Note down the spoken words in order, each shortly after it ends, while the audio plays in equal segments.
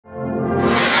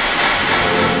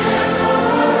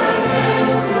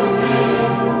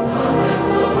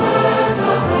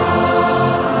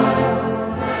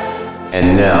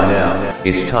And now,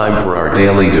 it's time for our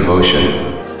daily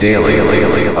devotion, daily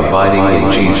abiding in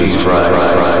Jesus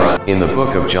Christ. In the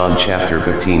book of John chapter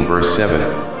 15 verse 7.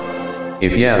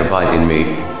 If ye abide in me,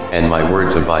 and my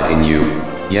words abide in you,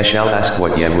 ye shall ask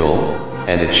what ye will,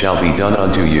 and it shall be done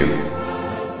unto you.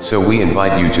 So we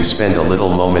invite you to spend a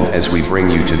little moment as we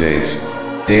bring you today's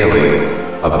daily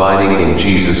abiding in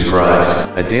Jesus Christ,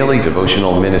 a daily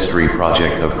devotional ministry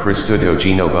project of Cristuto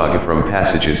Genobaga from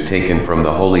passages taken from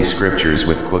the Holy Scriptures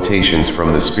with quotations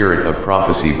from the Spirit of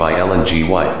Prophecy by EllenG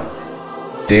White.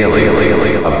 Daily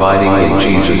abiding in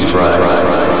Jesus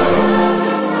Christ.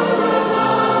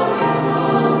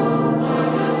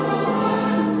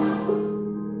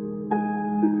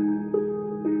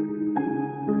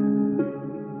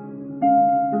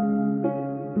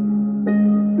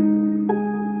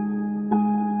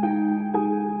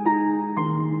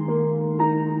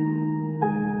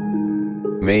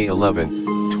 May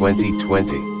 11,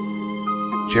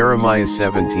 2020. Jeremiah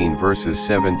 17 verses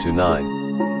 7 to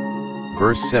 9.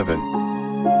 Verse 7.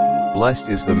 Blessed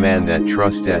is the man that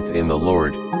trusteth in the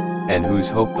Lord, and whose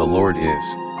hope the Lord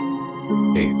is.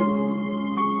 8.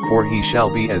 For he shall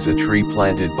be as a tree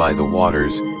planted by the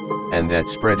waters, and that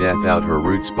spreadeth out her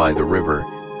roots by the river,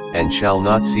 and shall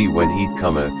not see when heat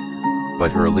cometh,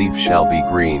 but her leaf shall be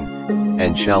green,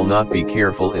 and shall not be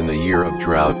careful in the year of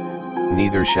drought,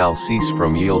 neither shall cease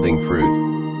from yielding fruit.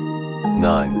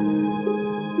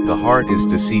 9. The heart is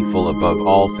deceitful above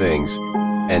all things,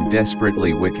 and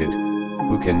desperately wicked,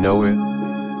 who can know it?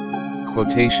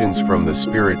 Quotations from the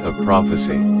Spirit of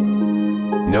Prophecy.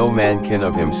 No man can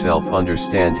of himself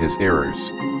understand his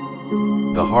errors.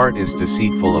 The heart is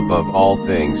deceitful above all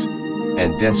things,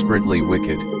 and desperately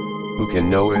wicked, who can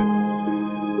know it?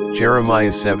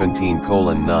 Jeremiah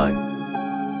 17:9.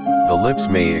 The lips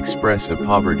may express a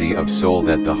poverty of soul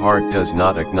that the heart does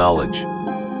not acknowledge.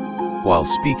 While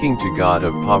speaking to God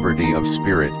of poverty of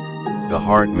spirit, the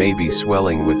heart may be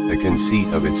swelling with the conceit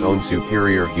of its own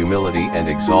superior humility and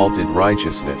exalted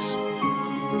righteousness.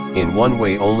 In one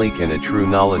way only can a true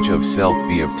knowledge of self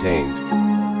be obtained.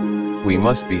 We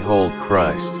must behold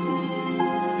Christ.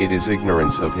 It is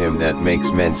ignorance of him that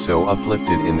makes men so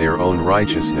uplifted in their own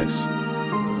righteousness.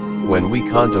 When we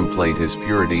contemplate his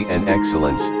purity and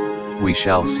excellence, we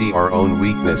shall see our own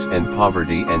weakness and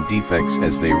poverty and defects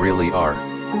as they really are.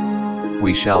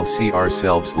 We shall see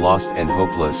ourselves lost and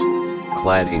hopeless,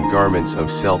 clad in garments of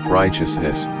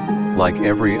self-righteousness, like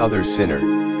every other sinner.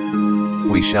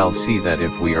 We shall see that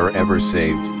if we are ever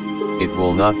saved, it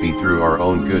will not be through our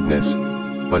own goodness,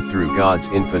 but through God's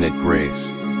infinite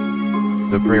grace.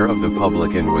 The prayer of the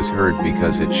publican was heard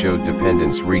because it showed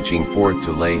dependence reaching forth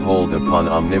to lay hold upon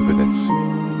omnipotence.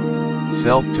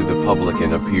 Self to the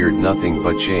publican appeared nothing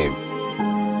but shame.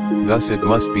 Thus it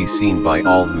must be seen by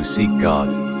all who seek God.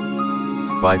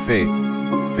 By faith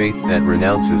that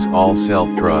renounces all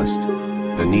self-trust,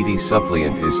 the needy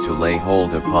suppliant is to lay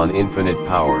hold upon infinite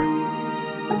power.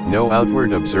 No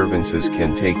outward observances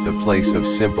can take the place of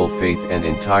simple faith and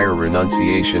entire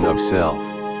renunciation of self.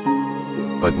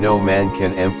 But no man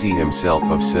can empty himself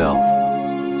of self.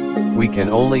 We can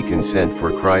only consent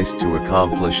for Christ to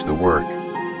accomplish the work.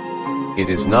 It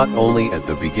is not only at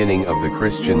the beginning of the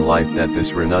Christian life that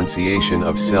this renunciation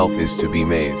of self is to be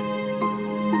made.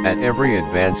 At every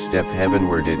advanced step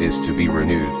heavenward it is to be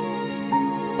renewed.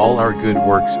 All our good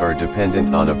works are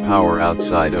dependent on a power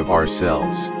outside of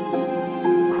ourselves.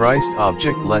 Christ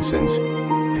Object Lessons,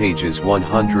 pages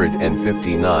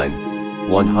 159,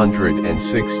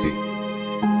 160.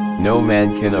 No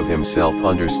man can of himself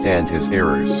understand his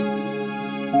errors.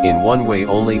 In one way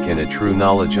only can a true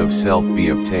knowledge of self be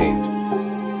obtained.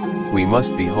 We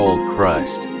must behold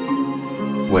Christ.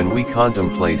 When we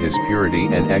contemplate his purity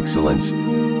and excellence,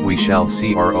 we shall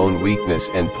see our own weakness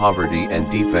and poverty and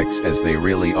defects as they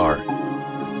really are.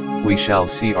 We shall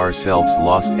see ourselves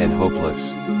lost and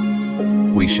hopeless.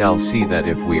 We shall see that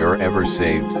if we are ever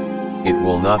saved, it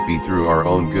will not be through our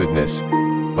own goodness,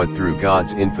 but through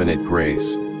God's infinite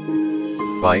grace.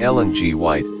 By EllenG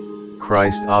White,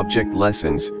 Christ Object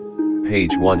Lessons,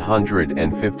 page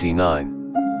 159.